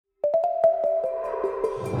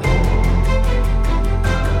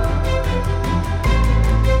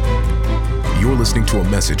You're listening to a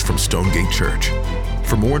message from Stonegate Church.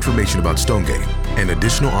 For more information about Stonegate and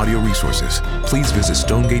additional audio resources, please visit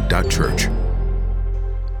stonegate.church.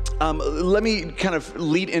 Let me kind of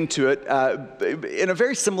lead into it in a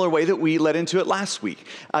very similar way that we led into it last week,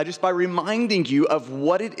 just by reminding you of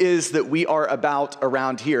what it is that we are about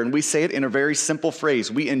around here. And we say it in a very simple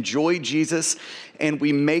phrase. We enjoy Jesus and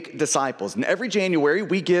we make disciples. And every January,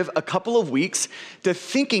 we give a couple of weeks to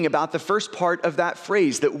thinking about the first part of that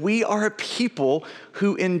phrase, that we are a people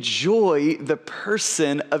who enjoy the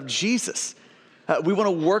person of Jesus. We want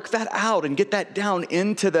to work that out and get that down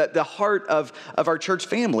into the heart of our church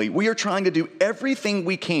family. We are trying to do everything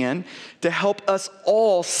we can to help us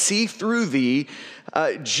all see through the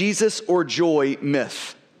Jesus or joy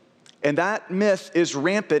myth. And that myth is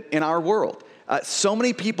rampant in our world. So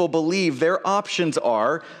many people believe their options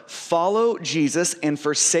are follow Jesus and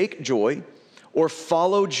forsake joy, or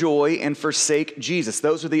follow joy and forsake Jesus.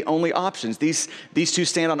 Those are the only options. These two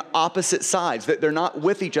stand on opposite sides. That they're not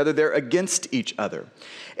with each other, they're against each other.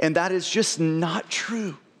 And that is just not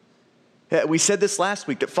true. We said this last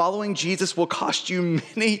week, that following Jesus will cost you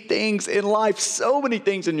many things in life, so many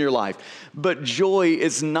things in your life. But joy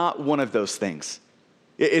is not one of those things.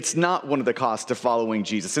 It's not one of the costs of following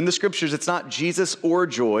Jesus. In the scriptures, it's not Jesus or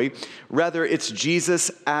joy. Rather, it's Jesus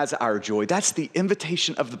as our joy. That's the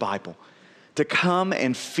invitation of the Bible. To come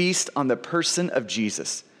and feast on the person of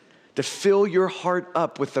Jesus, to fill your heart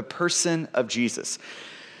up with the person of Jesus.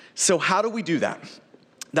 So how do we do that?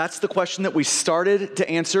 That's the question that we started to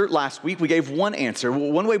answer last week. We gave one answer.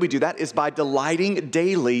 One way we do that is by delighting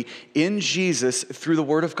daily in Jesus through the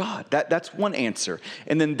Word of God. That's one answer.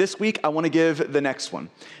 And then this week, I want to give the next one.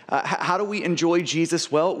 How do we enjoy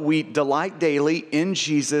Jesus? Well, we delight daily in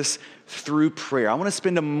Jesus through prayer. I want to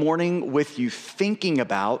spend a morning with you thinking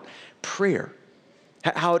about prayer,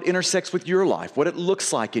 how it intersects with your life, what it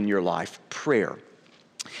looks like in your life, prayer.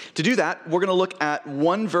 To do that, we're going to look at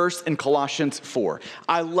one verse in Colossians 4.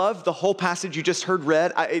 I love the whole passage you just heard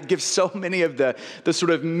read. It gives so many of the sort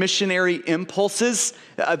of missionary impulses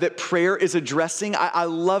that prayer is addressing. I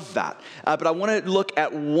love that. But I want to look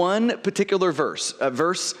at one particular verse,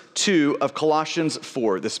 verse 2 of Colossians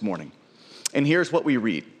 4 this morning. And here's what we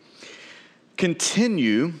read.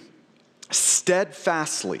 Continue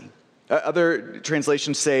steadfastly. Other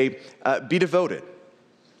translations say, be devoted.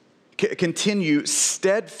 Continue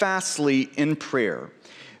steadfastly in prayer,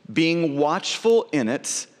 being watchful in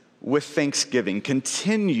it with thanksgiving.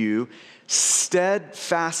 Continue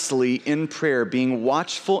steadfastly in prayer, being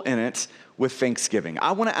watchful in it with thanksgiving.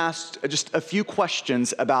 I want to ask just a few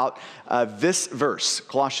questions about this verse,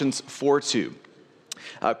 Colossians 4:2.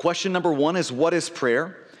 Question number one is, what is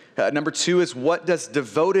prayer? Number two is, what does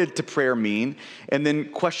devoted to prayer mean? And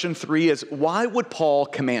then question three is, why would Paul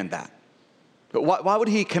command that? Why would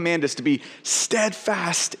he command us to be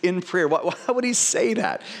steadfast in prayer? Why would he say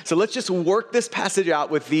that? So let's just work this passage out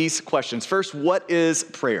with these questions. First, what is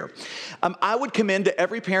prayer? I would commend to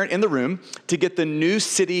every parent in the room to get the New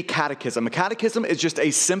City Catechism. A catechism is just a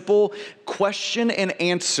simple question and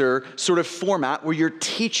answer sort of format where you're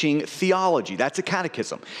teaching theology. That's a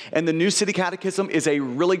catechism. And the New City Catechism is a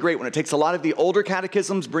really great one. It takes a lot of the older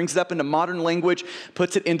catechisms, brings it up into modern language,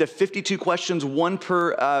 puts it into 52 questions, one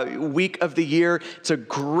per week of the year. It's a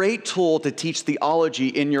great tool to teach theology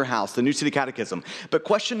in your house, the New City Catechism. But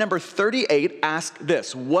question number 38 asks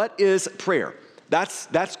this: what is prayer?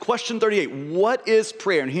 That's question 38. What is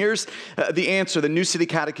prayer? And here's the answer the New City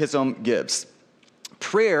Catechism gives.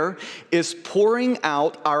 Prayer is pouring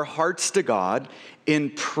out our hearts to God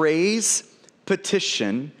in praise,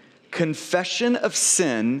 petition, confession of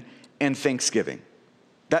sin, and thanksgiving.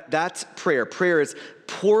 That's prayer. Prayer is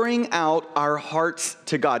pouring out our hearts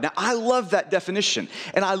to God. Now, I love that definition,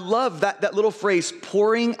 and I love that little phrase,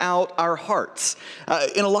 pouring out our hearts.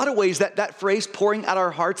 In a lot of ways, that phrase, pouring out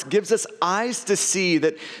our hearts, gives us eyes to see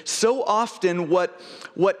that so often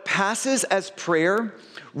what passes as prayer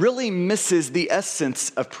really misses the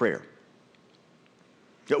essence of prayer.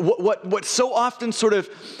 What so often sort of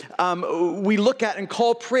we look at and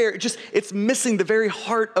call prayer, it's missing the very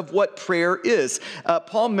heart of what prayer is.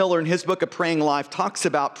 Paul Miller, in his book, A Praying Life, talks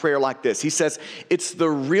about prayer like this. He says, it's the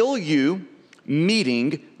real you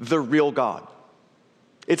meeting the real God.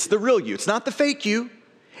 It's the real you. It's not the fake you.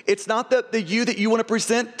 It's not the you that you want to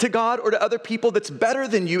present to God or to other people that's better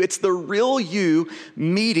than you. It's the real you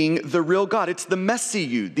meeting the real God. It's the messy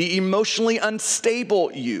you, the emotionally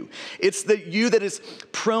unstable you. It's the you that is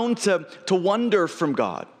prone to wander from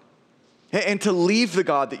God and to leave the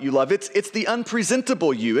God that you love. It's the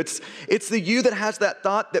unpresentable you. It's the you that has that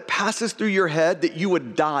thought that passes through your head that you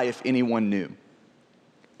would die if anyone knew.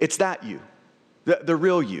 It's that you, the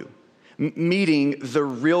real you. meeting the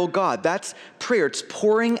real God. That's prayer. It's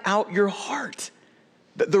pouring out your heart.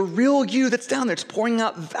 The real you that's down there, it's pouring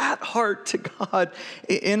out that heart to God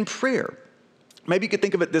in prayer. Maybe you could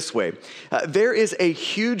think of it this way. There is a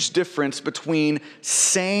huge difference between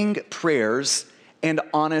saying prayers and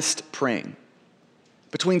honest praying.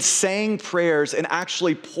 Between saying prayers and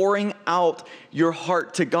actually pouring out your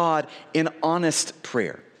heart to God in honest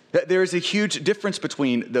prayer. There is a huge difference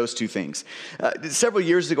between those two things. Several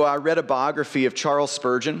years ago, I read a biography of Charles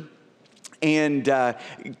Spurgeon. And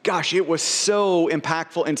gosh, it was so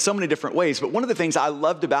impactful in so many different ways. But one of the things I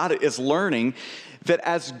loved about it is learning that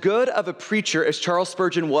as good of a preacher as Charles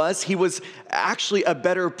Spurgeon was, he was actually a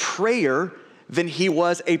better prayer than he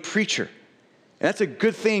was a preacher. And that's a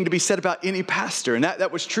good thing to be said about any pastor. And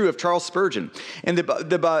that was true of Charles Spurgeon. And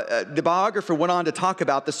the biographer went on to talk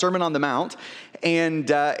about the Sermon on the Mount and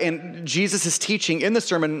Jesus is teaching in the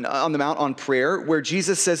Sermon on the Mount on prayer, where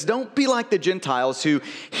Jesus says, don't be like the Gentiles who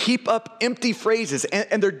heap up empty phrases.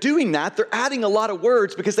 And they're doing that. They're adding a lot of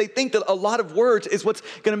words because they think that a lot of words is what's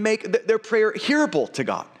going to make their prayer hearable to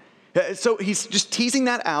God. So he's just teasing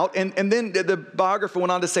that out. And then the biographer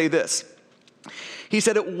went on to say this. He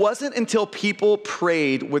said it wasn't until people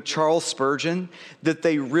prayed with Charles Spurgeon that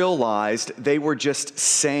they realized they were just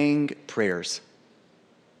saying prayers.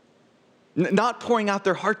 Not pouring out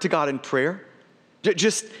their heart to God in prayer,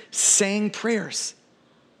 just saying prayers.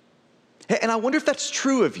 And I wonder if that's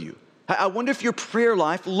true of you. I wonder if your prayer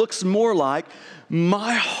life looks more like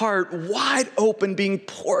my heart wide open being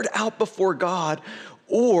poured out before God,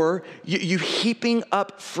 or you heaping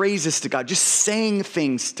up phrases to God, just saying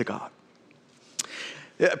things to God.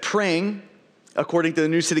 Praying, according to the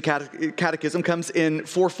New City Catechism, comes in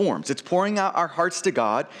 4 forms. It's pouring out our hearts to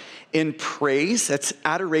God in praise, that's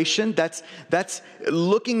adoration, that's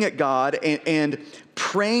looking at God and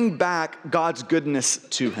praying back God's goodness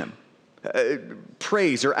to him.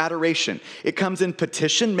 Praise or adoration. It comes in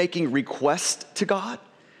petition, making requests to God.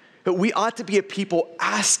 We ought to be a people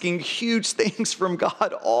asking huge things from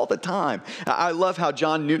God all the time. I love how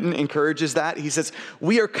John Newton encourages that. He says,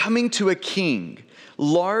 we are coming to a king.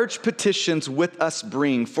 Large petitions with us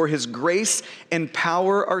bring, for his grace and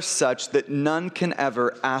power are such that none can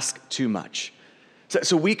ever ask too much.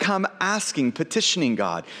 So we come asking, petitioning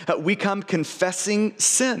God. We come confessing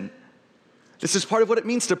sin. This is part of what it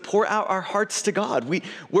means to pour out our hearts to God.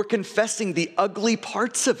 We're confessing the ugly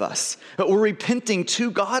parts of us. We're repenting to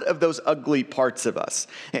God of those ugly parts of us.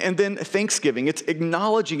 And then thanksgiving. It's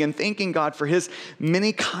acknowledging and thanking God for his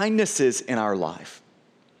many kindnesses in our life.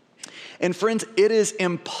 And friends, it is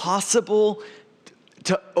impossible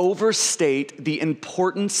to overstate the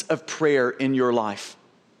importance of prayer in your life.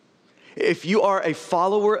 If you are a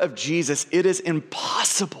follower of Jesus, it is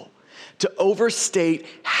impossible to overstate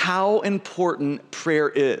how important prayer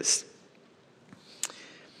is.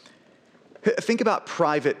 Think about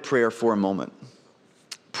private prayer for a moment.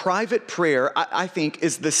 Private prayer, I think,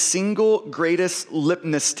 is the single greatest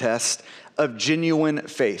litmus test of genuine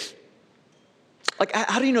faith. Like,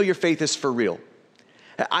 how do you know your faith is for real?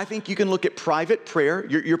 I think you can look at private prayer,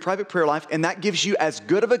 your private prayer life, and that gives you as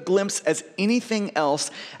good of a glimpse as anything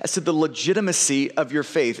else as to the legitimacy of your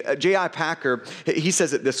faith. J.I. Packer, he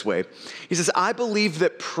says it this way. He says, I believe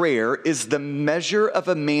that prayer is the measure of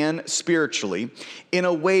a man spiritually in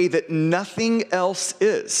a way that nothing else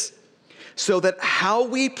is. So that how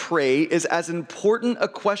we pray is as important a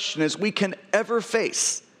question as we can ever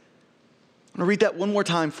face. I'm going to read that one more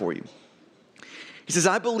time for you. He says,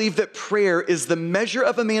 I believe that prayer is the measure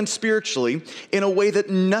of a man spiritually in a way that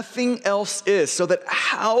nothing else is, so that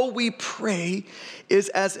how we pray is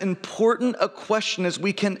as important a question as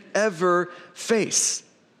we can ever face.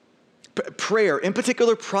 Prayer, in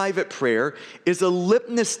particular private prayer, is a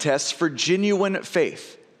litmus test for genuine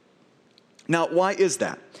faith. Now, why is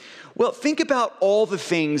that? Well, think about all the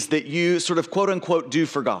things that you sort of quote unquote do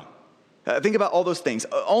for God. Think about all those things.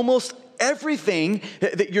 Almost everything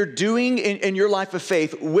that you're doing in your life of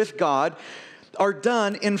faith with God are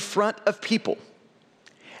done in front of people.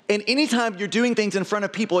 And anytime you're doing things in front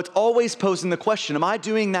of people, it's always posing the question, am I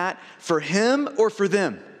doing that for him or for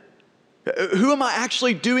them? Who am I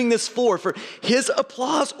actually doing this for his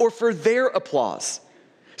applause or for their applause?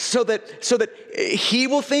 So that he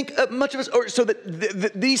will think much of us, or so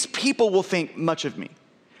that these people will think much of me.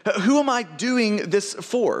 Who am I doing this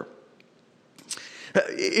for?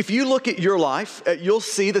 If you look at your life, you'll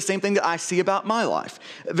see the same thing that I see about my life,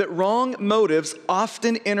 that wrong motives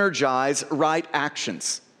often energize right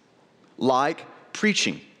actions, like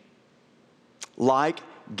preaching, like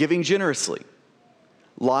giving generously,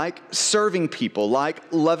 like serving people, like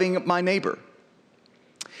loving my neighbor.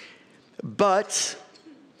 But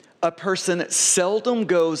A person seldom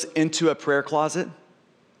goes into a prayer closet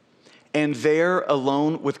and there,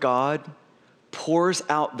 alone with God, pours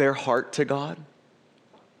out their heart to God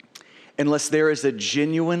unless there is a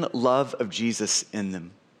genuine love of Jesus in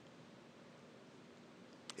them.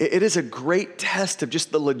 It is a great test of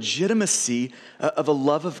just the legitimacy of a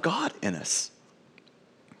love of God in us.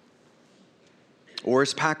 Or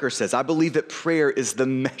as Packer says, I believe that prayer is the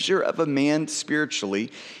measure of a man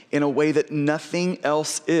spiritually in a way that nothing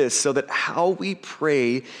else is, so that how we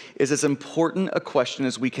pray is as important a question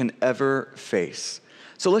as we can ever face.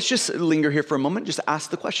 So let's just linger here for a moment, just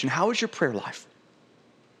ask the question, how is your prayer life?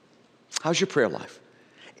 How's your prayer life?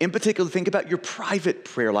 In particular, think about your private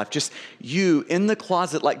prayer life, just you in the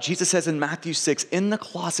closet, like Jesus says in Matthew 6, in the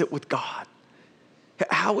closet with God.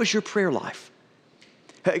 How is your prayer life?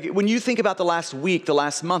 When you think about the last week, the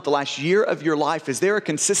last month, the last year of your life, is there a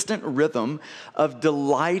consistent rhythm of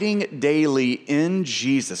delighting daily in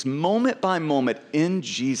Jesus, moment by moment in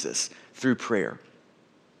Jesus through prayer?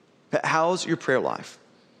 How's your prayer life?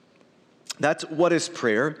 That's what is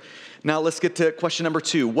prayer. Now let's get to question number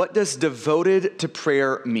 2. What does devoted to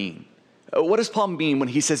prayer mean? What does Paul mean when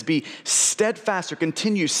he says be steadfast or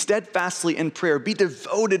continue steadfastly in prayer, be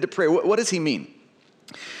devoted to prayer? What does he mean?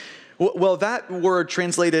 Well, that word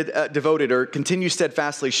translated devoted or continue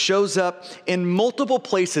steadfastly shows up in multiple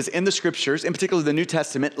places in the scriptures, in particular the New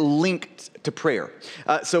Testament, linked to prayer.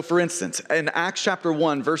 So for instance, in Acts chapter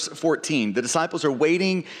 1, verse 14, the disciples are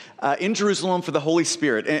waiting in Jerusalem for the Holy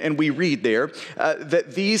Spirit. And we read there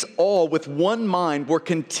that these all with one mind were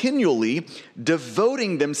continually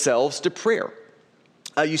devoting themselves to prayer.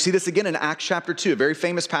 You see this again in Acts chapter 2, a very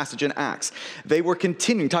famous passage in Acts. They were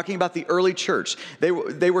continuing, talking about the early church. They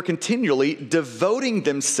were continually devoting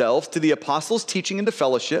themselves to the apostles' teaching and to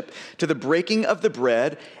fellowship, to the breaking of the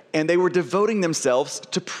bread, and they were devoting themselves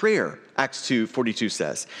to prayer, Acts 2:42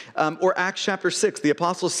 says. Or Acts chapter 6, the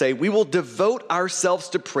apostles say, we will devote ourselves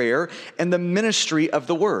to prayer and the ministry of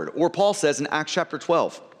the word. Or Paul says in Acts chapter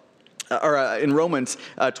 12, in Romans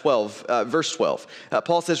 12, verse 12,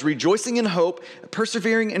 Paul says, rejoicing in hope,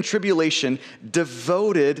 persevering in tribulation,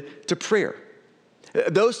 devoted to prayer.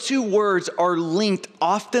 Those two words are linked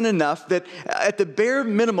often enough that at the bare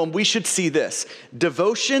minimum, we should see this.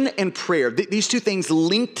 Devotion and prayer, these two things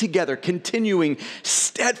linked together, continuing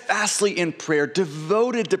steadfastly in prayer,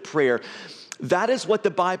 devoted to prayer. That is what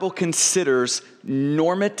the Bible considers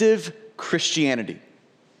normative Christianity.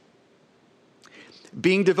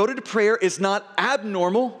 Being devoted to prayer is not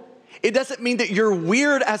abnormal. It doesn't mean that you're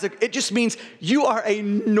weird it just means you are a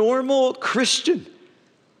normal Christian,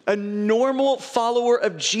 a normal follower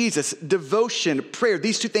of Jesus. Devotion, prayer,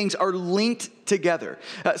 these two things are linked together.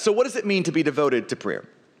 So what does it mean to be devoted to prayer?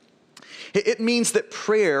 It means that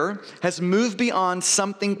prayer has moved beyond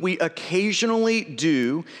something we occasionally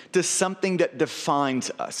do to something that defines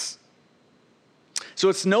us. So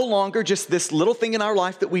it's no longer just this little thing in our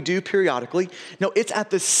life that we do periodically. No, it's at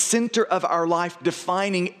the center of our life,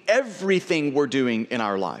 defining everything we're doing in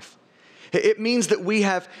our life. It means that we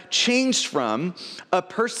have changed from a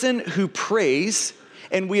person who prays,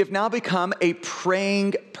 and we have now become a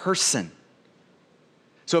praying person.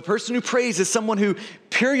 So a person who prays is someone who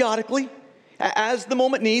periodically, as the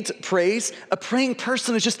moment needs, prays. A praying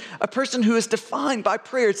person is just a person who is defined by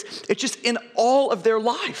prayer. It's just in all of their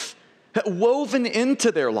life, woven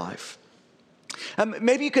into their life.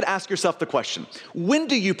 Maybe you could ask yourself the question, when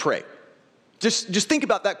do you pray? Just think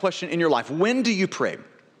about that question in your life. When do you pray?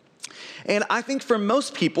 And I think for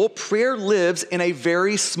most people, prayer lives in a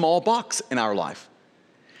very small box in our life.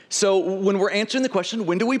 So when we're answering the question,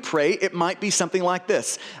 when do we pray? It might be something like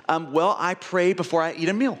this. Well, I pray before I eat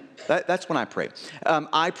a meal. That's when I pray.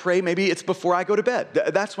 I pray, maybe it's before I go to bed.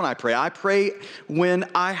 That's when I pray. I pray when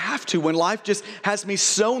I have to, when life just has me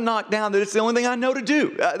so knocked down that it's the only thing I know to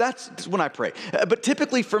do. That's when I pray. But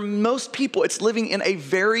typically for most people, it's living in a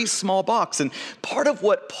very small box. And part of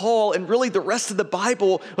what Paul and really the rest of the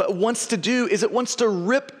Bible wants to do is it wants to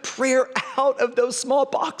rip prayer out of those small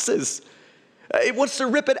boxes. It wants to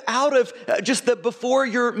rip it out of just the before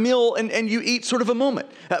your meal and you eat sort of a moment.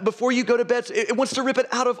 Before you go to bed, it wants to rip it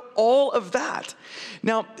out of all of that.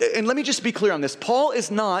 Now, and let me just be clear on this. Paul is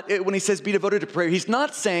not, when he says be devoted to prayer, he's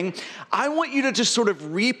not saying, I want you to just sort of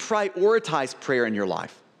reprioritize prayer in your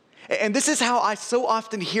life. And this is how I so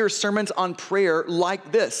often hear sermons on prayer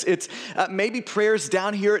like this. It's maybe prayer's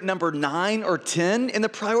down here at number 9 or 10 in the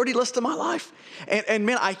priority list of my life. And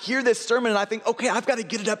man, I hear this sermon and I think, okay, I've got to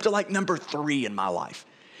get it up to like number 3 in my life.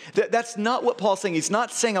 That's not what Paul's saying. He's not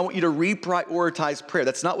saying I want you to reprioritize prayer.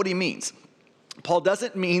 That's not what he means. Paul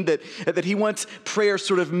doesn't mean that he wants prayer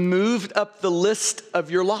sort of moved up the list of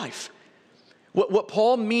your life. What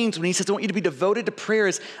Paul means when he says, I want you to be devoted to prayer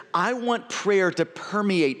is, I want prayer to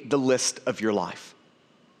permeate the list of your life.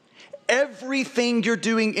 Everything you're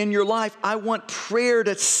doing in your life, I want prayer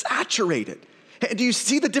to saturate it. Do you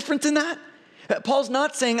see the difference in that? Paul's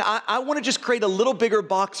not saying, I want to just create a little bigger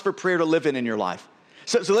box for prayer to live in your life.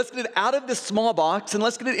 So let's get it out of this small box and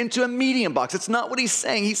let's get it into a medium box. It's not what he's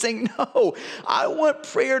saying. He's saying, no, I want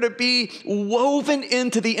prayer to be woven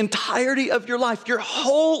into the entirety of your life, your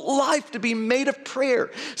whole life to be made of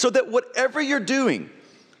prayer, so that whatever you're doing,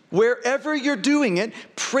 wherever you're doing it,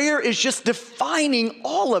 prayer is just defining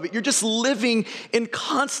all of it. You're just living in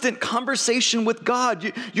constant conversation with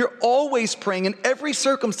God. You're always praying in every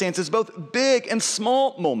circumstance, both big and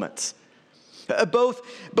small moments.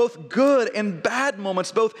 Both good and bad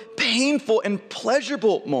moments, both painful and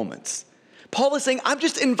pleasurable moments. Paul is saying, I'm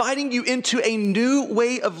just inviting you into a new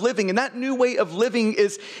way of living. And that new way of living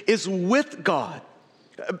is with God,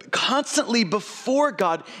 constantly before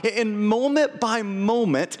God, in moment by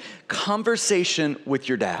moment conversation with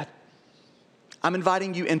your dad. I'm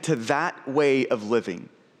inviting you into that way of living.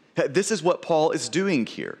 This is what Paul is doing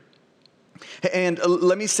here. And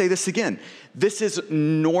let me say this again. This is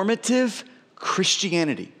normative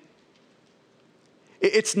Christianity.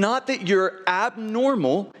 It's not that you're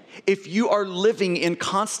abnormal if you are living in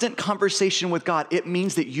constant conversation with God. It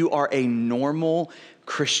means that you are a normal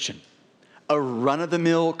Christian, a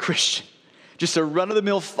run-of-the-mill Christian. Just a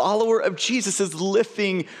run-of-the-mill follower of Jesus is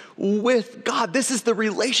living with God. This is the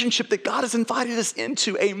relationship that God has invited us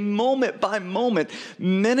into, a moment by moment,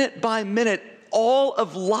 minute by minute, all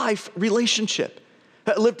of life relationship.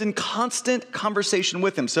 Lived in constant conversation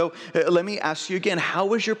with him. So let me ask you again,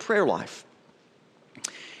 how is your prayer life?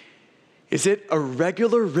 Is it a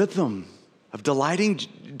regular rhythm of delighting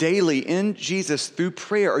daily in Jesus through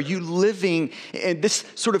prayer? Are you living in this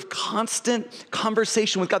sort of constant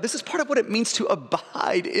conversation with God? This is part of what it means to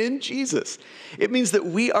abide in Jesus. It means that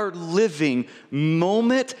we are living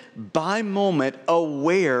moment by moment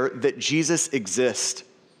aware that Jesus exists,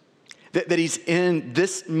 that he's in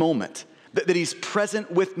this moment, that he's present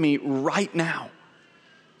with me right now.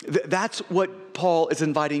 That's what Paul is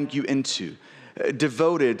inviting you into,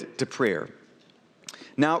 devoted to prayer.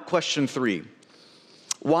 Now, question 3.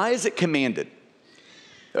 Why is it commanded?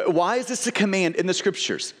 Why is this a command in the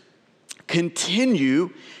scriptures?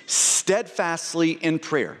 Continue steadfastly in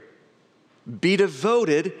prayer. Be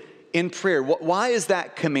devoted in prayer. Why is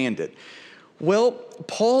that commanded? Well,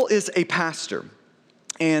 Paul is a pastor.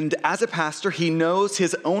 And as a pastor, he knows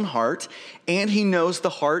his own heart, and he knows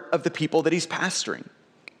the heart of the people that he's pastoring.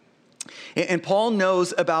 And Paul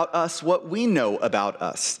knows about us what we know about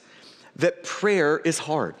us, that prayer is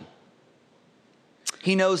hard.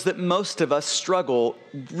 He knows that most of us struggle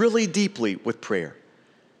really deeply with prayer.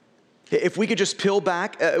 If we could just peel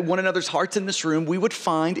back one another's hearts in this room, we would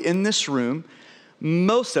find in this room,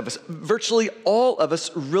 most of us, virtually all of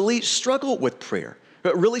us, really struggle with prayer.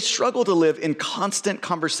 Really struggle to live in constant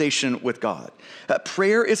conversation with God.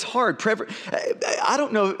 Prayer is hard. Prayer, I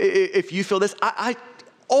don't know if you feel this. I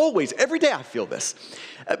always, every day I feel this.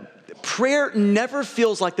 Prayer never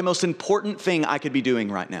feels like the most important thing I could be doing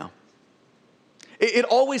right now. It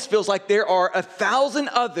always feels like there are 1,000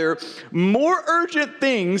 other more urgent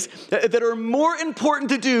things that are more important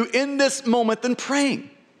to do in this moment than praying.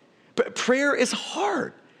 But prayer is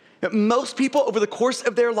hard. Most people over the course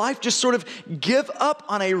of their life just sort of give up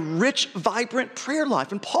on a rich, vibrant prayer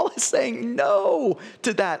life. And Paul is saying no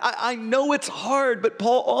to that. I know it's hard, but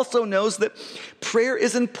Paul also knows that prayer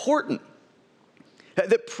is important.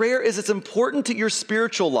 That prayer is as important to your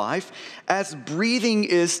spiritual life as breathing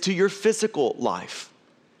is to your physical life.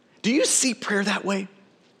 Do you see prayer that way?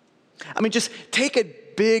 I mean, just take a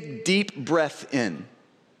big, deep breath in.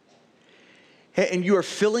 And you are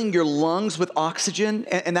filling your lungs with oxygen,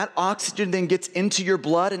 and that oxygen then gets into your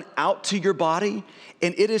blood and out to your body,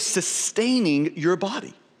 and it is sustaining your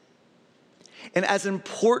body. And as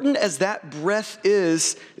important as that breath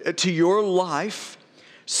is to your life,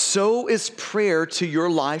 so is prayer to your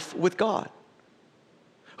life with God.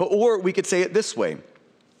 Or we could say it this way: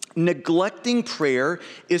 neglecting prayer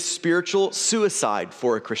is spiritual suicide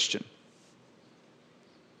for a Christian.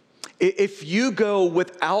 If you go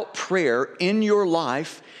without prayer in your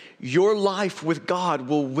life with God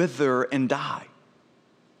will wither and die.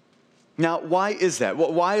 Now, why is that?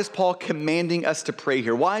 Why is Paul commanding us to pray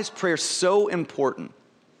here? Why is prayer so important?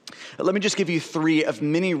 Let me just give you 3 of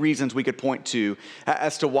many reasons we could point to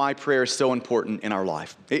as to why prayer is so important in our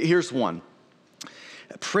life. Here's one.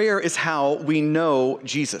 Prayer is how we know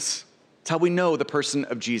Jesus. It's how we know the person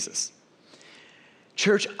of Jesus.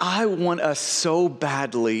 Church, I want us so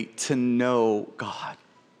badly to know God.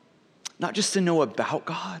 not just to know about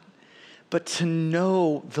God, but to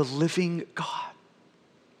know the living God.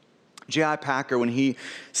 J.I. Packer, when he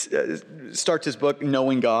starts his book,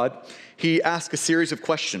 Knowing God, he asks a series of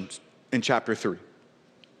questions in chapter 3.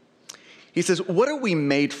 He says, what are we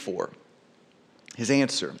made for? His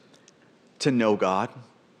answer, to know God.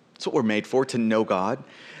 That's what we're made for, to know God.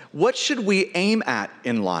 What should we aim at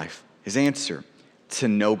in life? His answer, to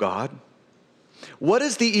know God. What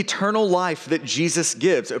is the eternal life that Jesus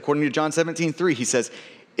gives? According to John 17:3, he says,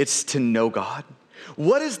 it's to know God.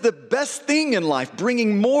 What is the best thing in life,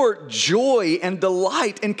 bringing more joy and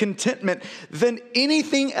delight and contentment than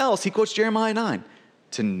anything else? He quotes Jeremiah 9,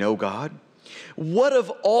 to know God. What of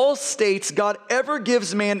all states God ever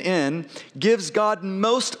gives man in gives God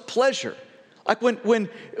most pleasure? Like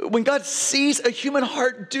when God sees a human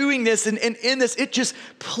heart doing this and in this, it just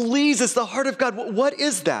pleases the heart of God. What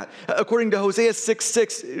is that? According to Hosea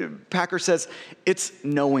 6:6, Packer says, it's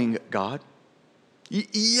knowing God.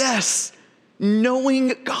 Yes,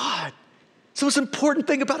 knowing God. So it's the most important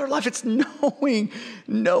thing about our life. It's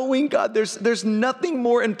knowing God. There's nothing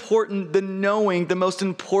more important than knowing the most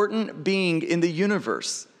important being in the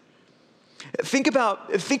universe. Think about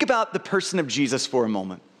the person of Jesus for a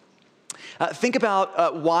moment. Think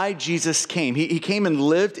about why Jesus came. He came and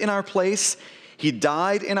lived in our place. He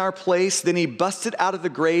died in our place. Then he busted out of the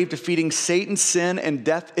grave, defeating Satan, sin, and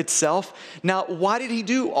death itself. Now, why did he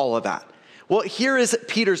do all of that? Well, here is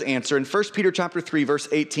Peter's answer. In 1 Peter chapter 3, verse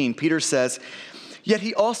 18, Peter says, yet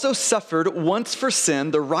he also suffered once for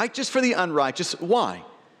sin, the righteous for the unrighteous. Why?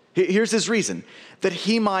 Here's his reason, that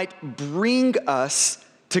he might bring us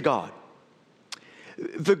to God.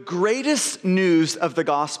 The greatest news of the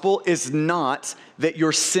gospel is not that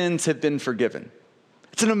your sins have been forgiven.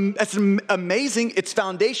 It's amazing, it's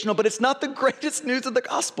foundational, but it's not the greatest news of the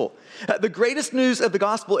gospel. The greatest news of the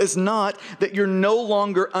gospel is not that you're no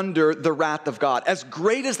longer under the wrath of God. As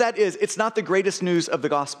great as that is, it's not the greatest news of the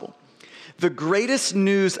gospel. The greatest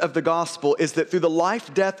news of the gospel is that through the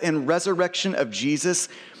life, death, and resurrection of Jesus,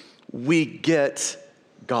 we get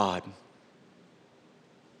God.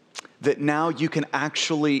 That now you can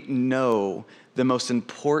actually know the most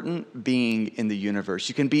important being in the universe.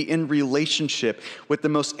 You can be in relationship with the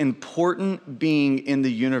most important being in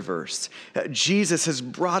the universe. Jesus has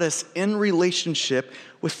brought us in relationship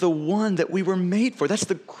with the one that we were made for. That's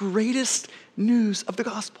the greatest news of the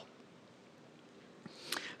gospel.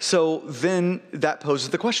 So then that poses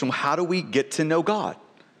the question, well, how do we get to know God?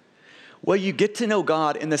 Well, you get to know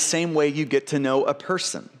God in the same way you get to know a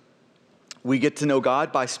person. We get to know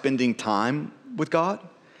God by spending time with God,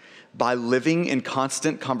 by living in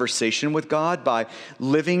constant conversation with God, by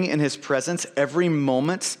living in his presence every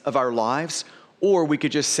moment of our lives, or we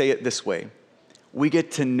could just say it this way. We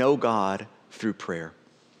get to know God through prayer.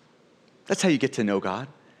 That's how you get to know God,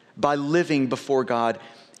 by living before God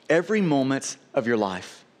every moment of your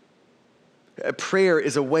life. Prayer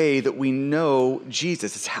is a way that we know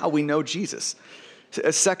Jesus. It's how we know Jesus.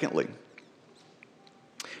 Secondly,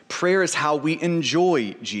 prayer is how we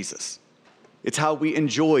enjoy Jesus. It's how we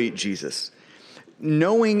enjoy Jesus.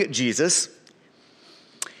 Knowing Jesus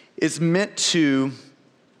is meant to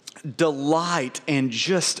delight and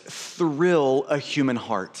just thrill a human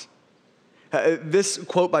heart. This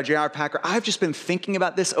quote by J.I. Packer, I've just been thinking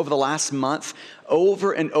about this over the last month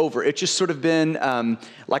over and over. It's just sort of been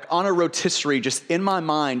like on a rotisserie, just in my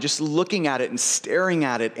mind, just looking at it and staring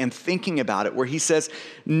at it and thinking about it, where he says,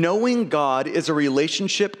 knowing God is a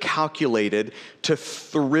relationship calculated to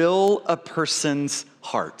thrill a person's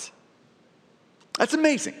heart. That's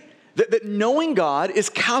amazing. That knowing God is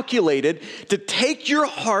calculated to take your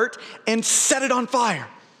heart and set it on fire.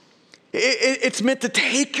 It's meant to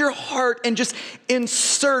take your heart and just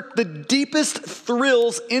insert the deepest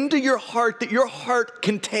thrills into your heart that your heart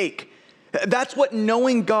can take. That's what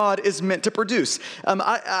knowing God is meant to produce.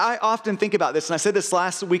 I often think about this, and I said this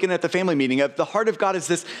last weekend at the family meeting, of the heart of God is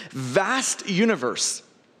this vast universe.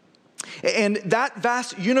 And that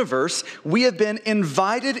vast universe we have been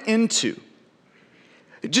invited into.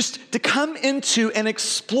 Just to come into and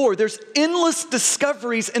explore. There's endless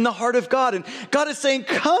discoveries in the heart of God. And God is saying,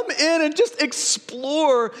 come in and just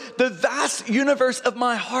explore the vast universe of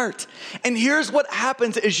my heart. And here's what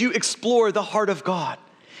happens as you explore the heart of God.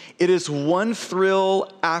 It is one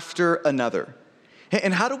thrill after another.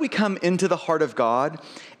 And how do we come into the heart of God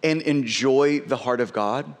and enjoy the heart of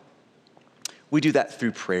God? We do that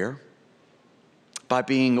through prayer, by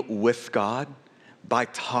being with God, by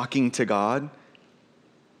talking to God,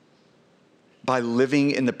 by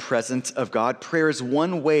living in the presence of God. Prayer is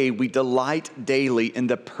one way we delight daily in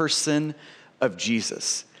the person of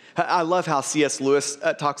Jesus. I love how C.S. Lewis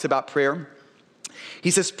talks about prayer.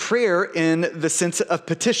 He says prayer in the sense of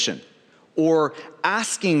petition or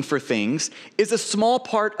asking for things is a small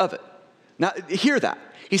part of it. Now, hear that.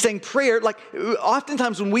 He's saying prayer, like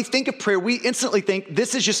oftentimes when we think of prayer, we instantly think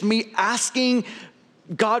this is just me asking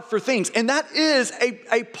God for things. And that is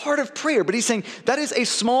a part of prayer, but he's saying that is a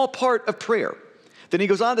small part of prayer. Then he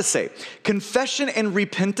goes on to say, confession and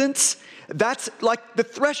repentance, that's like the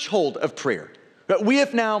threshold of prayer. We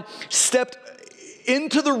have now stepped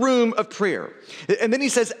into the room of prayer. And then he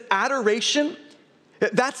says adoration,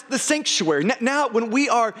 that's the sanctuary. Now, when we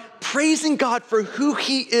are praising God for who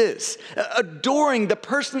he is, adoring the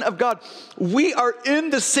person of God, we are in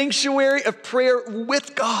the sanctuary of prayer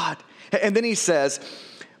with God. And then he says,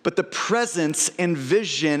 but the presence and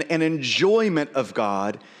vision and enjoyment of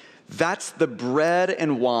God, that's the bread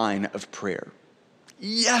and wine of prayer.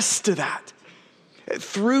 Yes to that.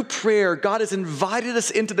 Through prayer, God has invited us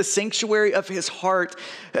into the sanctuary of his heart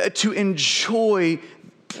to enjoy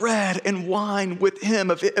bread and wine with him,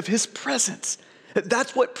 of his presence.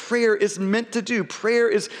 That's what prayer is meant to do. Prayer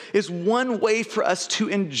is one way for us to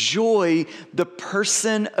enjoy the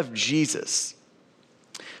person of Jesus.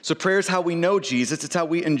 So prayer is how we know Jesus. It's how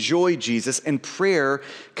we enjoy Jesus. And prayer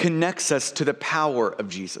connects us to the power of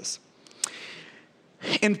Jesus.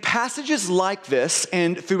 In passages like this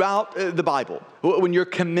and throughout the Bible, when you're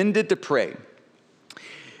commended to pray,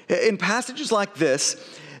 in passages like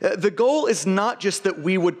this, the goal is not just that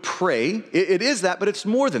we would pray. It is that, but it's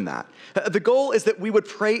more than that. The goal is that we would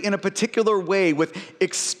pray in a particular way with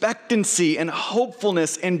expectancy and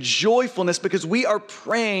hopefulness and joyfulness because we are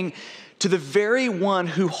praying to the very one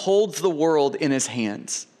who holds the world in his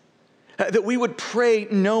hands. That we would pray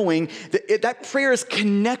knowing that that prayer is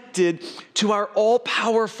connected to our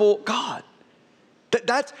all-powerful God.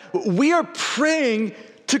 We are praying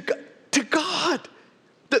to God.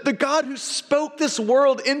 The God who spoke this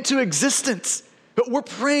world into existence. But we're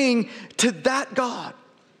praying to that God.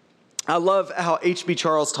 I love how H.B.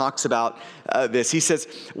 Charles talks about this. He says,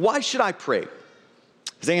 why should I pray?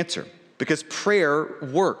 His answer, because prayer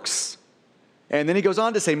works. And then he goes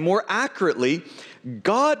on to say, more accurately,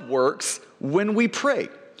 God works when we pray.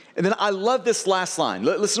 And then I love this last line.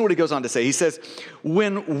 Listen to what he goes on to say. He says,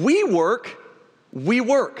 when we work.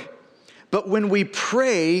 But when we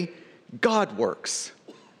pray, God works.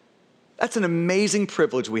 That's an amazing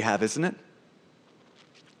privilege we have, isn't it?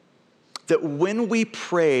 That when we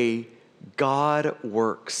pray, God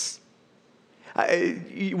works.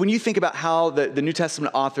 When you think about how the New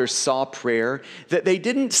Testament authors saw prayer, that they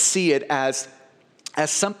didn't see it as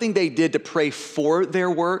something they did to pray for their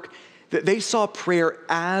work, that they saw prayer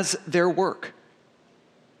as their work.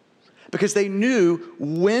 Because they knew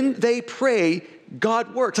when they pray,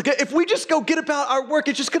 God works. Like if we just go get about our work,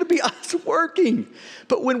 it's just going to be us working.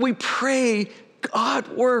 But when we pray, God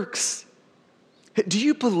works. Do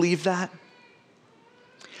you believe that?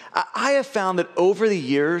 I have found that over the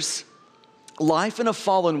years, life in a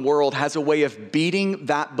fallen world has a way of beating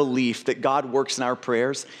that belief that God works in our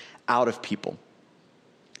prayers out of people.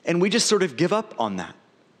 And we just sort of give up on that.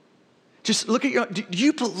 Just look at do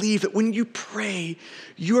you believe that when you pray,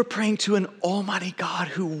 you are praying to an almighty God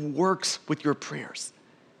who works with your prayers?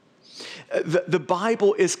 The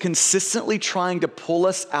Bible is consistently trying to pull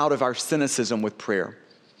us out of our cynicism with prayer.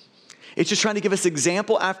 It's just trying to give us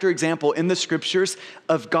example after example in the scriptures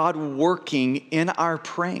of God working in our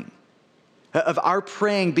praying. Of our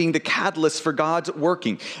praying being the catalyst for God's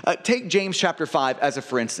working. Take James chapter 5 as a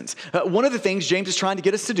for instance. One of the things James is trying to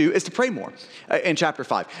get us to do is to pray more in chapter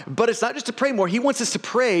 5. But it's not just to pray more. He wants us to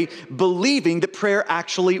pray believing that prayer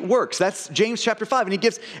actually works. That's James chapter 5. And he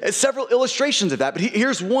gives several illustrations of that. But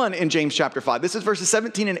here's one in James chapter 5. This is verses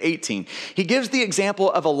 17 and 18. He gives the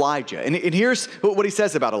example of Elijah. And here's what he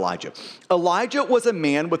says about Elijah. Elijah was a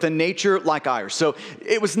man with a nature like ours. So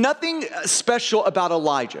it was nothing special about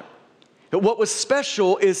Elijah. But what was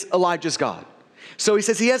special is Elijah's God. So he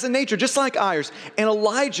says he has a nature just like ours. And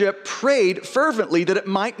Elijah prayed fervently that it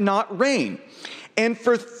might not rain. And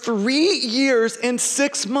for 3 years and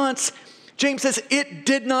 6 months, James says it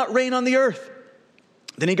did not rain on the earth.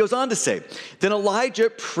 Then he goes on to say, then Elijah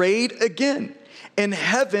prayed again. And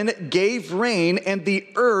heaven gave rain, and the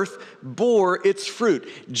earth bore its fruit.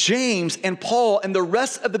 James and Paul and the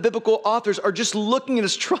rest of the biblical authors are just looking at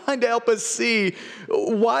us, trying to help us see,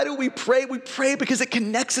 why do we pray? We pray because it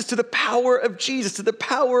connects us to the power of Jesus, to the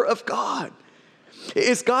power of God.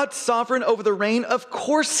 Is God sovereign over the rain? Of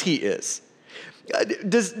course he is.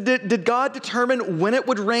 Did God determine when it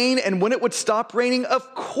would rain and when it would stop raining?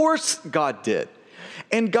 Of course God did.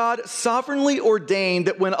 And God sovereignly ordained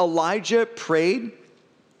that when Elijah prayed,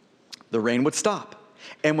 the rain would stop.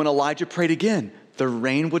 And when Elijah prayed again, the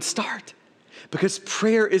rain would start. Because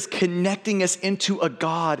prayer is connecting us into a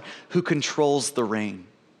God who controls the rain,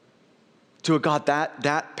 to a God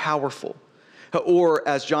that powerful. Or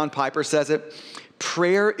as John Piper says it,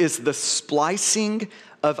 prayer is the splicing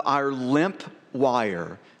of our limp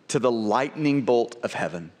wire to the lightning bolt of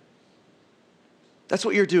heaven. That's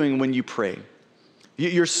what you're doing when you pray.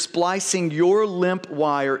 You're splicing your limp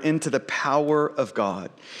wire into the power of God.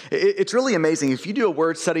 It's really amazing. If you do a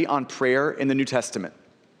word study on prayer in the New Testament,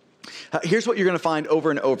 here's what you're going to find over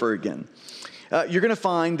and over again. You're going to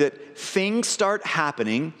find that things start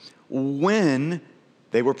happening when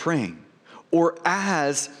they were praying, or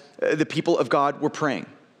as the people of God were praying.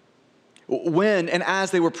 When and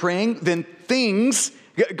as they were praying, then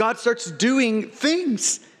God starts doing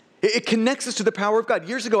things. It connects us to the power of God.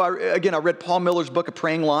 Years ago, I read Paul Miller's book, A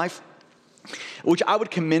Praying Life, which I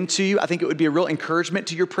would commend to you. I think it would be a real encouragement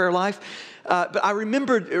to your prayer life. But I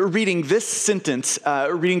remembered reading this sentence,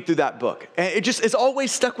 reading through that book. And it's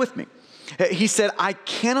always stuck with me. He said, I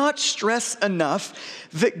cannot stress enough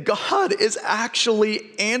that God is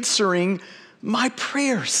actually answering my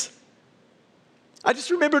prayers. I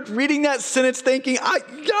just remembered reading that sentence thinking,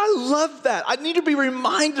 I love that. I need to be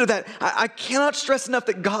reminded of that. I cannot stress enough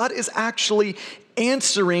that God is actually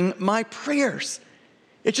answering my prayers.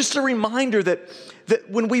 It's just a reminder that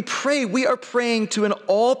when we pray, we are praying to an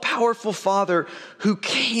all-powerful Father who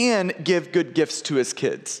can give good gifts to his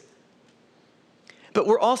kids. But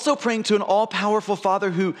we're also praying to an all-powerful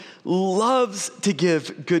Father who loves to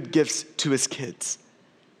give good gifts to his kids.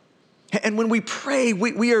 And when we pray,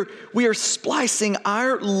 we are splicing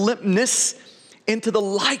our limpness into the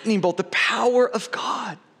lightning bolt, the power of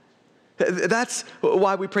God. That's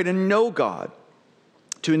why we pray to know God,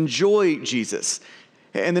 to enjoy Jesus,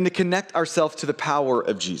 and then to connect ourselves to the power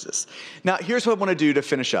of Jesus. Now, here's what I want to do to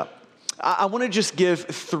finish up. I want to just give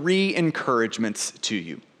 3 encouragements to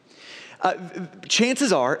you.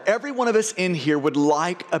 Chances are, every one of us in here would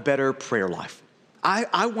like a better prayer life.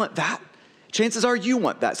 I want that. Chances are you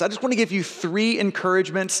want that. So I just want to give you 3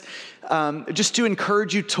 encouragements just to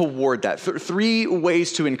encourage you toward that. 3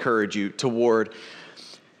 ways to encourage you toward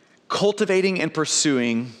cultivating and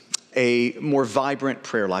pursuing a more vibrant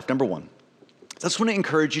prayer life. Number 1, I just want to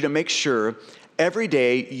encourage you to make sure every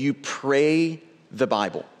day you pray the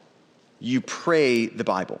Bible. You pray the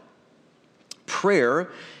Bible.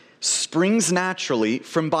 Prayer springs naturally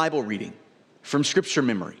from Bible reading, from scripture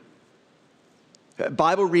memory.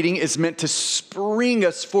 Bible reading is meant to spring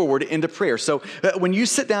us forward into prayer. So when you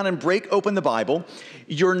sit down and break open the Bible,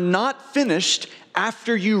 you're not finished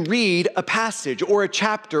after you read a passage or a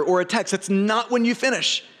chapter or a text. That's not when you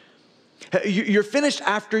finish. You're finished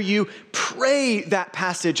after you pray that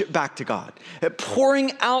passage back to God,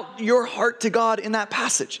 pouring out your heart to God in that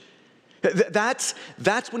passage. That's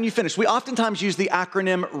when you finish. We oftentimes use the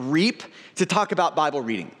acronym REAP to talk about Bible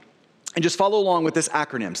reading. And just follow along with this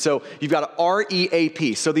acronym. So you've got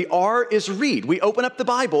REAP. So the R is read. We open up the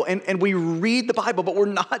Bible and we read the Bible, but we're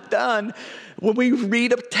not done when we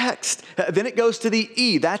read a text. Then it goes to the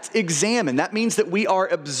E. That's examine. That means that we are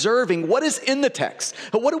observing what is in the text.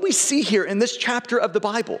 What do we see here in this chapter of the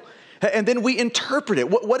Bible? And then we interpret it.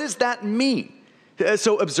 What does that mean?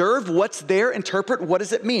 So observe what's there, interpret what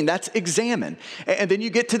does it mean? That's examine. And then you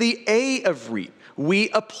get to the A of reap. We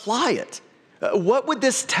apply it. What would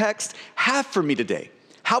this text have for me today?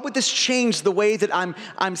 How would this change the way that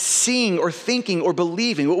I'm seeing or thinking or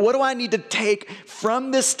believing? What do I need to take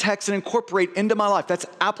from this text and incorporate into my life? That's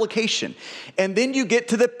application. And then you get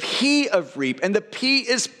to the P of reap, and the P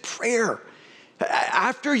is prayer.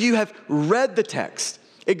 After you have read the text,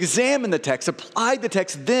 examined the text, applied the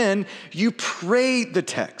text, then you pray the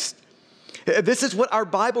text. This is what our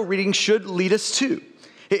Bible reading should lead us to.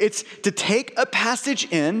 It's to take a passage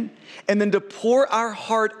in and then to pour our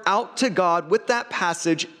heart out to God with that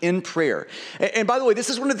passage in prayer. And by the way, this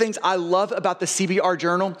is one of the things I love about the CBR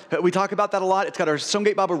Journal. We talk about that a lot. It's got our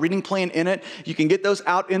Stonegate Bible reading plan in it. You can get those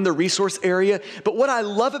out in the resource area. But what I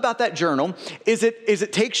love about that journal is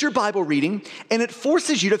it takes your Bible reading and it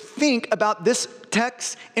forces you to think about this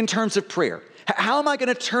text in terms of prayer. How am I going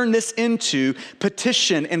to turn this into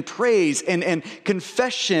petition and praise and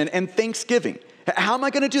confession and thanksgiving? How am I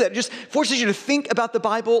going to do that? It just forces you to think about the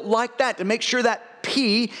Bible like that, to make sure that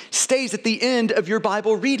P stays at the end of your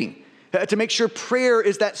Bible reading, to make sure prayer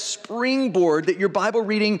is that springboard that your Bible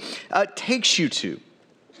reading takes you to.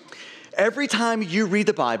 Every time you read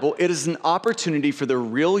the Bible, it is an opportunity for the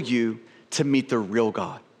real you to meet the real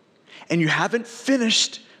God. And you haven't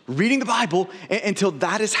finished reading the Bible until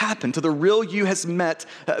that has happened, till the real you has met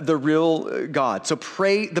the real God. So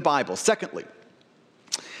pray the Bible. Secondly,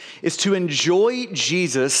 is to enjoy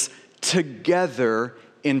Jesus together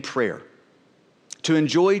in prayer. to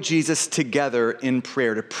enjoy Jesus together in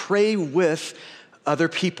prayer, to pray with other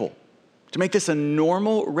people, to make this a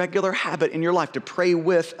normal, regular habit in your life, to pray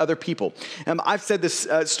with other people. I've said this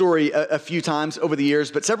story a few times over the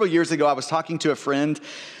years, but several years ago, I was talking to a friend.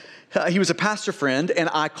 He was a pastor friend, and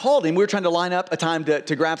I called him. We were trying to line up a time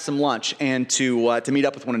to grab some lunch and to meet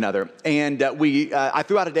up with one another. And I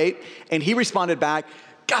threw out a date, and he responded back,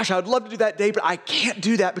 "Gosh, I would love to do that day, but I can't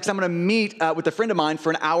do that because I'm going to meet with a friend of mine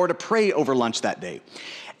for an hour to pray over lunch that day."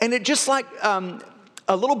 And it just like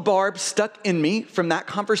a little barb stuck in me from that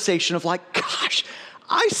conversation of like, gosh,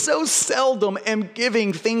 I so seldom am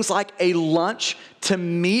giving things like a lunch to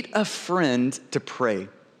meet a friend to pray.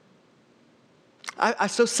 I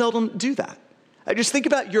so seldom do that. I just think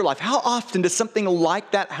about your life. How often does something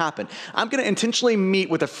like that happen? I'm going to intentionally meet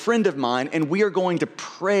with a friend of mine, and we are going to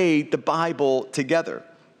pray the Bible together.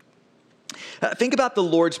 Think about the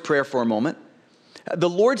Lord's Prayer for a moment. The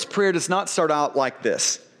Lord's Prayer does not start out like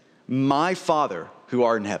this: "My Father who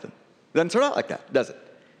art in heaven." It doesn't start out like that, does it?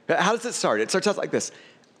 How does it start? It starts out like this: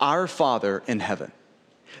 "Our Father in heaven."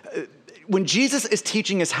 When Jesus is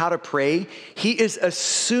teaching us how to pray, he is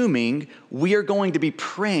assuming we are going to be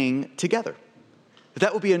praying together.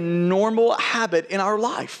 That will be a normal habit in our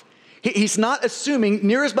life. He's not assuming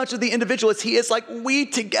near as much of the individual as he is like we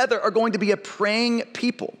together are going to be a praying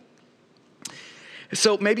people.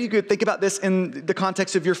 So maybe you could think about this in the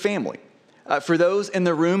context of your family. For those in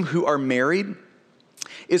the room who are married,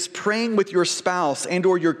 is praying with your spouse and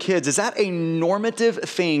or your kids, is that a normative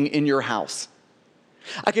thing in your house?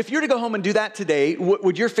 Like if you were to go home and do that today,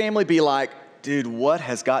 would your family be like, "Dude, what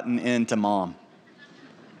has gotten into mom?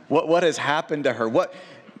 What has happened to her?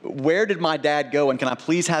 Where did my dad go, and can I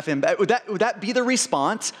please have him back?" Would that be the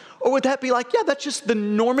response? Or would that be like, "Yeah, that's just the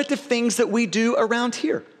normative things that we do around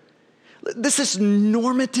here"? This is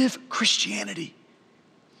normative Christianity.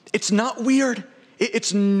 It's not weird.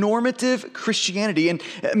 It's normative Christianity. And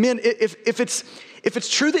men, if it's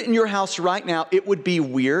true that in your house right now it would be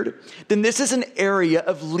weird, then this is an area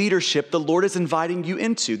of leadership the Lord is inviting you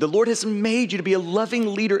into. The Lord has made you to be a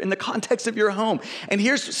loving leader in the context of your home. And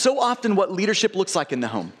here's so often what leadership looks like in the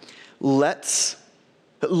home. Let's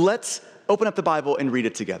open up the Bible and read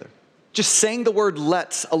it together. Just saying the word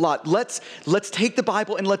 "let's" a lot. Let's take the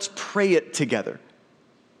Bible and let's pray it together.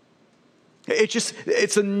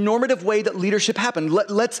 It's a normative way that leadership happened.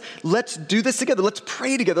 Let's do this together. Let's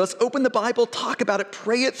pray together. Let's open the Bible, talk about it,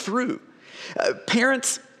 pray it through.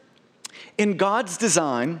 Parents, in God's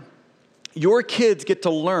design, your kids get to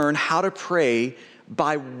learn how to pray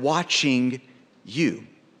by watching you.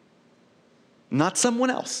 Not someone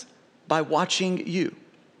else, by watching you.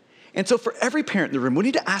 And so for every parent in the room, we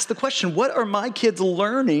need to ask the question, what are my kids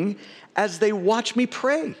learning as they watch me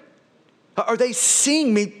pray? Are they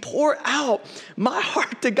seeing me pour out my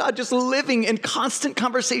heart to God, just living in constant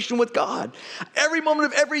conversation with God? Every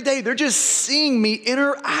moment of every day, they're just seeing me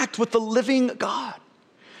interact with the living God.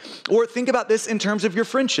 Or think about this in terms of your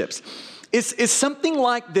friendships. Is something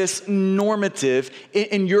like this normative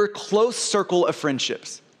in your close circle of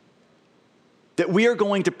friendships? That we are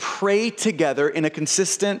going to pray together in a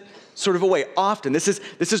consistent sort of a way, often. This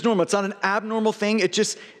is normal. It's not an abnormal thing.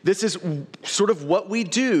 This is sort of what we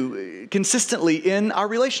do consistently in our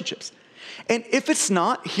relationships. And if it's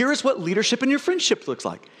not, here's what leadership in your friendship looks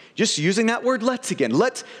like. Just using that word "let's" again.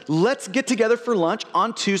 Let's get together for lunch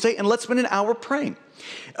on Tuesday and let's spend an hour praying.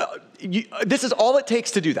 This is all it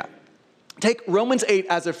takes to do that. Take Romans 8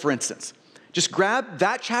 as a for instance. Just grab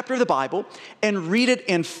that chapter of the Bible and read it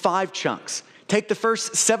in 5 chunks. Take the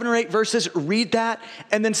first 7 or 8 verses, read that,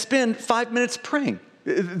 and then spend 5 minutes praying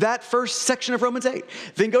that first section of Romans 8.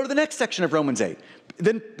 Then go to the next section of Romans 8.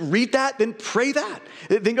 Then read that, then pray that.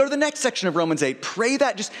 Then go to the next section of Romans 8. Pray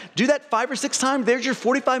that. Just do that 5 or 6 times. There's your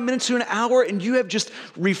 45 minutes to an hour, and you have just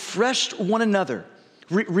refreshed one another.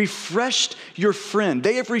 Refreshed your friend.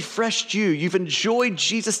 They have refreshed you. You've enjoyed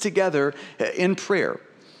Jesus together in prayer.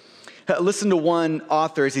 Listen to one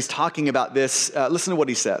author as he's talking about this. Listen to what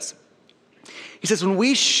he says. He says, when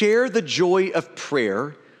we share the joy of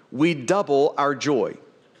prayer, we double our joy.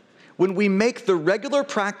 When we make the regular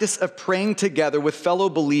practice of praying together with fellow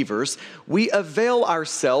believers, we avail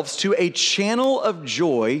ourselves to a channel of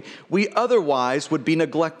joy we otherwise would be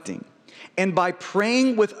neglecting. And by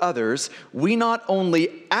praying with others, we not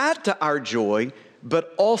only add to our joy,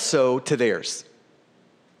 but also to theirs.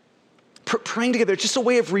 Praying together, it's just a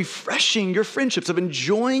way of refreshing your friendships, of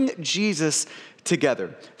enjoying Jesus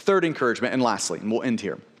together. Third encouragement, and lastly, and we'll end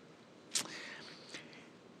here.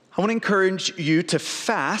 I want to encourage you to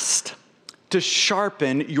fast to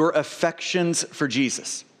sharpen your affections for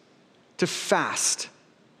Jesus. To fast.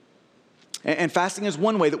 And fasting is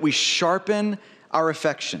one way that we sharpen our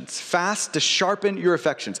affections. Fast to sharpen your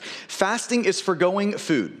affections. Fasting is forgoing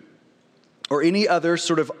food or any other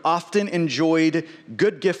sort of often enjoyed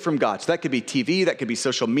good gift from God. So that could be TV, that could be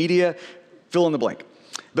social media, fill in the blank.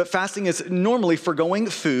 But fasting is normally forgoing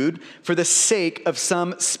food for the sake of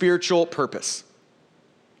some spiritual purpose.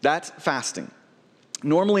 That's fasting.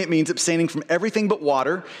 Normally, it means abstaining from everything but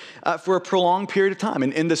water for a prolonged period of time.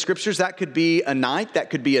 And in the scriptures, that could be a night, that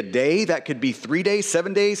could be a day, that could be 3 days,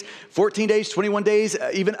 7 days, 14 days, 21 days,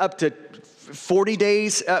 even up to 40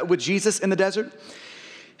 days with Jesus in the desert.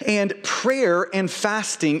 And prayer and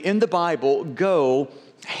fasting in the Bible go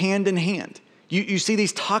hand in hand. You see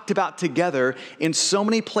these talked about together in so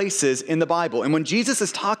many places in the Bible. And when Jesus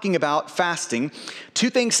is talking about fasting, two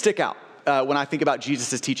things stick out when I think about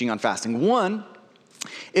Jesus' teaching on fasting. One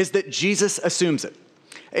is that Jesus assumes it.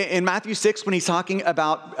 In Matthew 6, when he's talking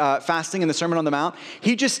about fasting in the Sermon on the Mount,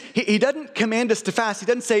 he doesn't command us to fast. He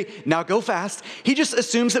doesn't say, now go fast. He just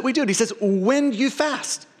assumes that we do it. He says, when you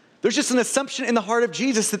fast. There's just an assumption in the heart of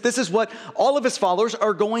Jesus that this is what all of his followers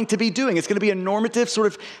are going to be doing. It's going to be a normative sort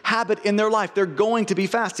of habit in their life. They're going to be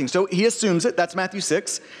fasting. So he assumes it. That's Matthew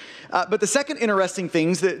 6. But the second interesting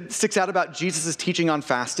thing that sticks out about Jesus' teaching on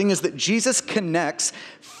fasting is that Jesus connects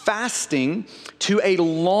fasting to a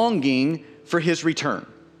longing for his return.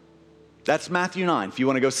 That's Matthew 9, if you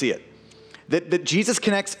want to go see it. That Jesus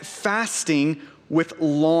connects fasting with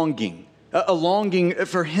longing. A longing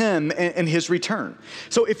for him and his return.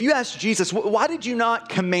 So if you ask Jesus, why did you not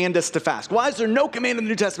command us to fast? Why is there no command in the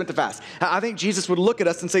New Testament to fast? I think Jesus would look at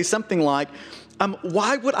us and say something like,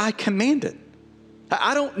 why would I command it?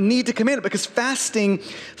 I don't need to command it because fasting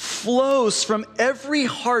flows from every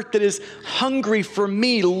heart that is hungry for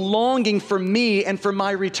me, longing for me and for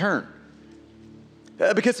my return.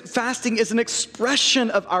 Because fasting is an expression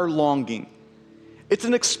of our longing. It's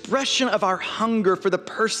an expression of our hunger for the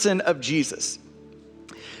person of Jesus.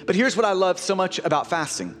 But here's what I love so much about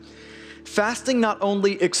fasting. Fasting not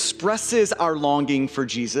only expresses our longing for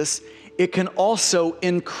Jesus, it can also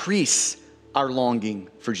increase our longing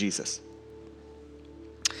for Jesus.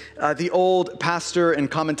 The old pastor and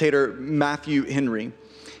commentator Matthew Henry,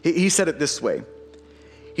 he said it this way.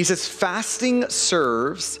 He says, fasting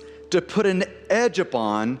serves to put an edge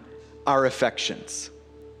upon our affections.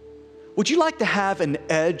 Would you like to have an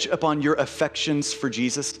edge upon your affections for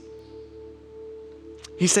Jesus?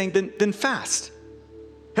 He's saying, then fast.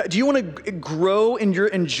 Do you want to grow in your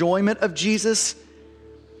enjoyment of Jesus?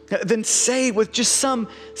 Then say with just some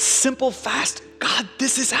simple fast, God,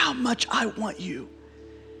 this is how much I want you.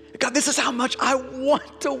 God, this is how much I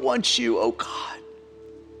want to want you, oh God.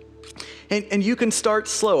 And you can start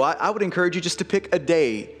slow. I would encourage you just to pick a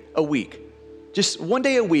day a week. Just one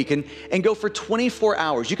day a week and go for 24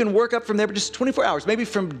 hours. You can work up from there, but just 24 hours, maybe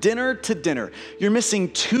from dinner to dinner. You're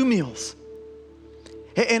missing 2 meals.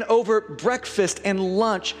 And over breakfast and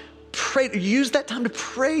lunch, pray. Use that time to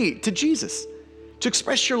pray to Jesus, to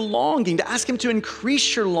express your longing, to ask him to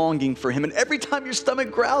increase your longing for him. And every time your stomach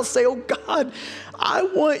growls, say, oh God, I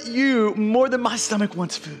want you more than my stomach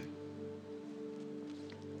wants food.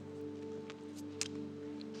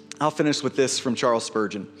 I'll finish with this from Charles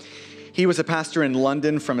Spurgeon. He was a pastor in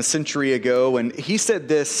London from a century ago, and he said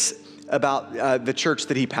this about the church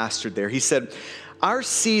that he pastored there. He said, our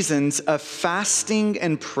seasons of fasting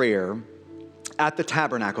and prayer at the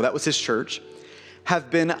Tabernacle, that was his church,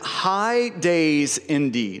 have been high days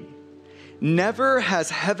indeed. Never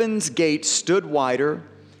has heaven's gate stood wider.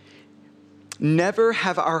 Never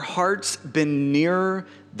have our hearts been nearer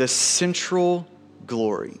the central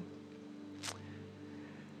glory.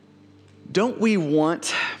 Don't we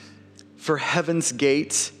want for heaven's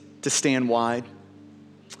gates to stand wide?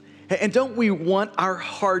 And don't we want our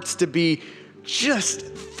hearts to be just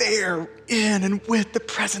there in and with the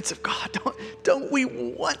presence of God? Don't we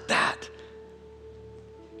want that?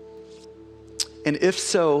 And if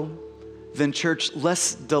so, then church,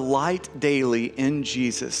 let's delight daily in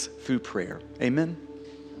Jesus through prayer. Amen?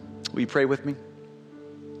 Will you pray with me?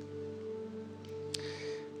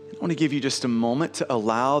 I want to give you just a moment to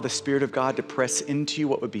allow the Spirit of God to press into you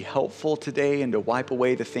what would be helpful today and to wipe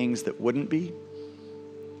away the things that wouldn't be.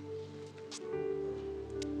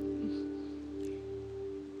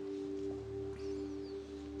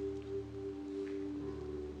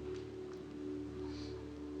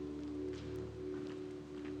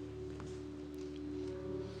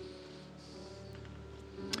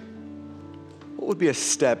 What would be a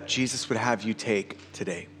step Jesus would have you take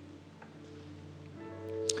today?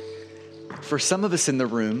 For some of us in the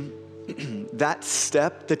room, that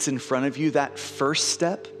step that's in front of you, that first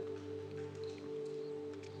step,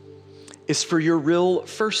 is for your real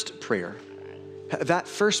first prayer. That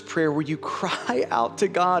first prayer where you cry out to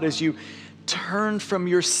God as you turn from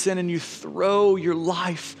your sin and you throw your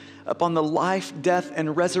life upon the life, death,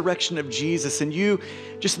 and resurrection of Jesus. And you,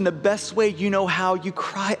 just in the best way you know how, you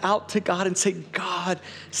cry out to God and say, God,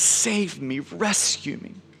 save me, rescue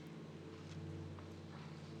me.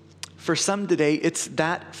 For some today, it's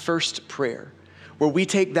that first prayer where we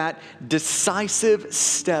take that decisive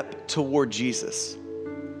step toward Jesus,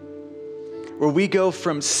 where we go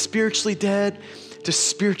from spiritually dead to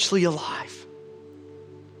spiritually alive,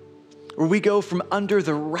 where we go from under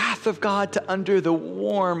the wrath of God to under the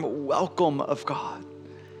warm welcome of God.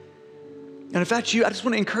 And if that's you, I just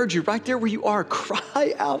want to encourage you right there where you are,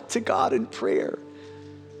 cry out to God in prayer.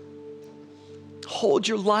 Hold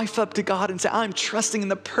your life up to God and say, I'm trusting in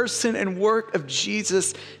the person and work of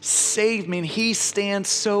Jesus. Save me. And he stands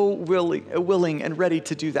so willing and ready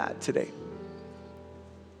to do that today.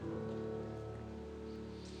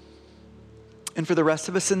 And for the rest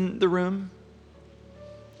of us in the room,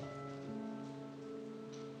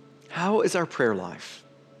 how is our prayer life?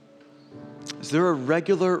 Is there a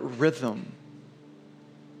regular rhythm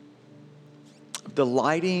of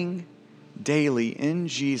delighting daily in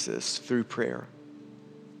Jesus through prayer?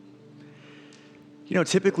 You know,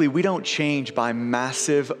 typically we don't change by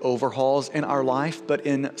massive overhauls in our life, but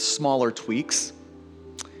in smaller tweaks.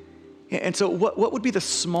 And so what would be the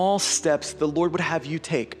small steps the Lord would have you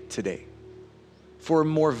take today for a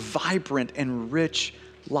more vibrant and rich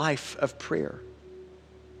life of prayer?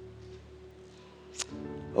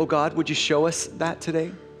 Oh God, would you show us that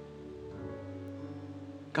today?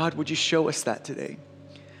 God, would you show us that today?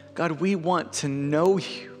 God, we want to know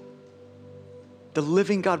you. The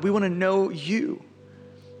living God, we want to know you.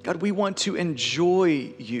 God, we want to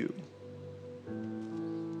enjoy you.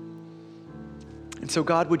 And so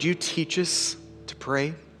God, would you teach us to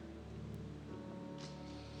pray?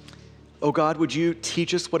 Oh God, would you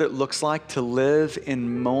teach us what it looks like to live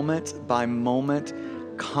in moment by moment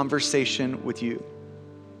conversation with you?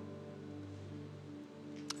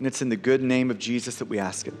 And it's in the good name of Jesus that we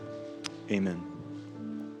ask it. Amen.